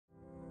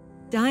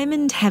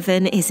Diamond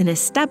Heaven is an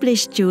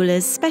established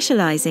jewellers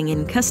specialising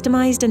in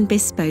customised and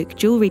bespoke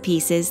jewellery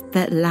pieces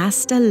that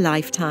last a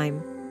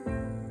lifetime.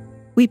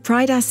 We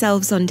pride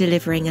ourselves on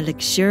delivering a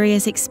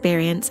luxurious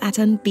experience at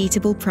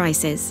unbeatable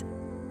prices.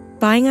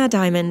 Buying our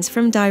diamonds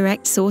from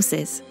direct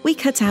sources, we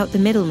cut out the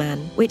middleman,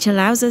 which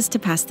allows us to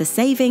pass the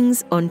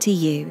savings on to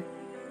you.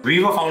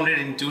 We were founded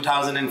in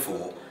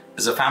 2004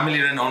 as a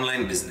family-run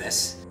online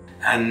business,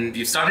 and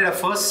we've started our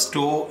first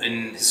store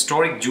in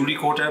historic Jewellery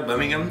Quarter,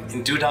 Birmingham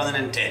in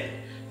 2010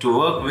 to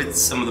work with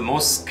some of the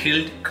most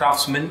skilled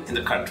craftsmen in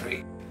the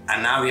country.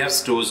 And now we have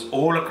stores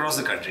all across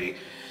the country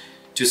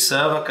to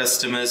serve our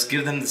customers,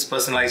 give them this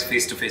personalized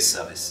face-to-face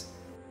service.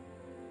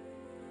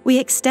 We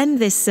extend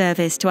this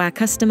service to our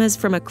customers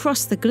from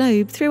across the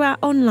globe through our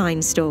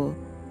online store.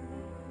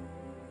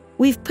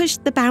 We've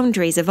pushed the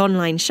boundaries of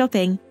online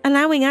shopping,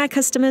 allowing our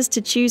customers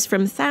to choose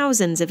from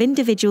thousands of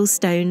individual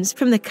stones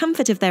from the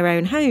comfort of their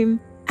own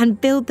home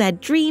and build their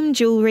dream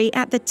jewellery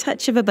at the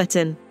touch of a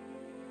button.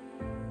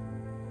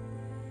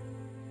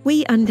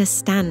 We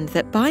understand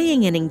that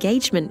buying an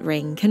engagement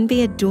ring can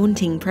be a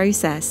daunting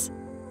process.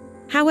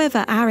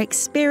 However, our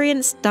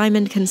experienced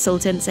diamond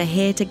consultants are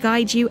here to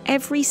guide you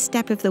every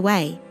step of the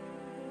way.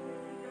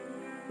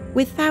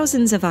 With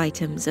thousands of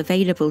items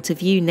available to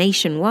view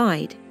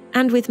nationwide,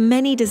 and with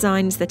many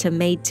designs that are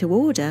made to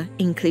order,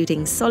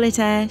 including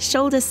solitaire,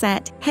 shoulder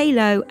set,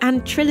 halo,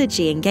 and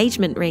trilogy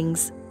engagement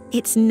rings,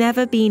 it's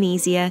never been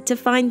easier to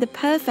find the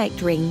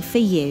perfect ring for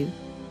you.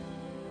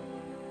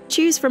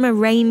 Choose from a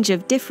range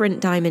of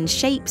different diamond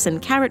shapes and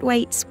carat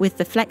weights with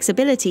the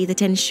flexibility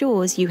that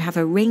ensures you have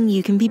a ring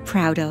you can be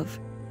proud of.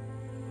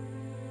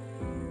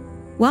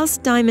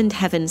 Whilst Diamond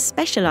Heaven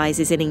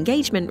specialises in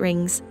engagement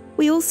rings,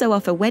 we also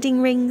offer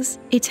wedding rings,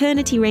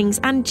 eternity rings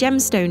and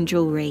gemstone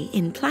jewellery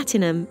in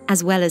platinum,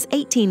 as well as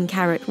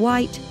 18-carat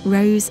white,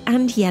 rose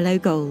and yellow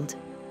gold.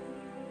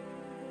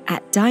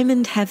 At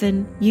Diamond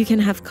Heaven, you can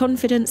have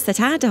confidence that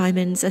our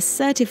diamonds are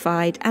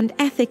certified and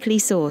ethically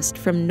sourced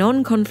from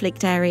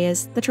non-conflict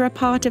areas that are a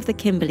part of the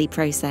Kimberley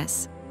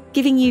process,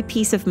 giving you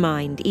peace of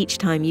mind each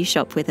time you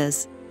shop with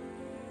us.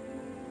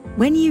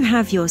 When you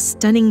have your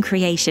stunning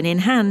creation in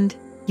hand,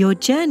 your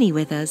journey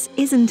with us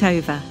isn't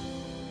over.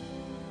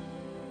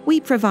 We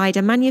provide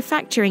a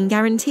manufacturing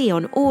guarantee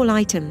on all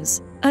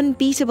items,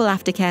 unbeatable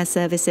aftercare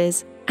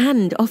services,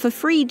 and offer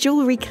free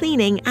jewellery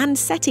cleaning and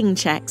setting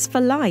checks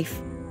for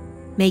life,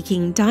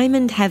 making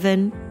Diamond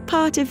Heaven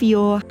part of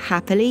your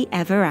happily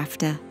ever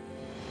after.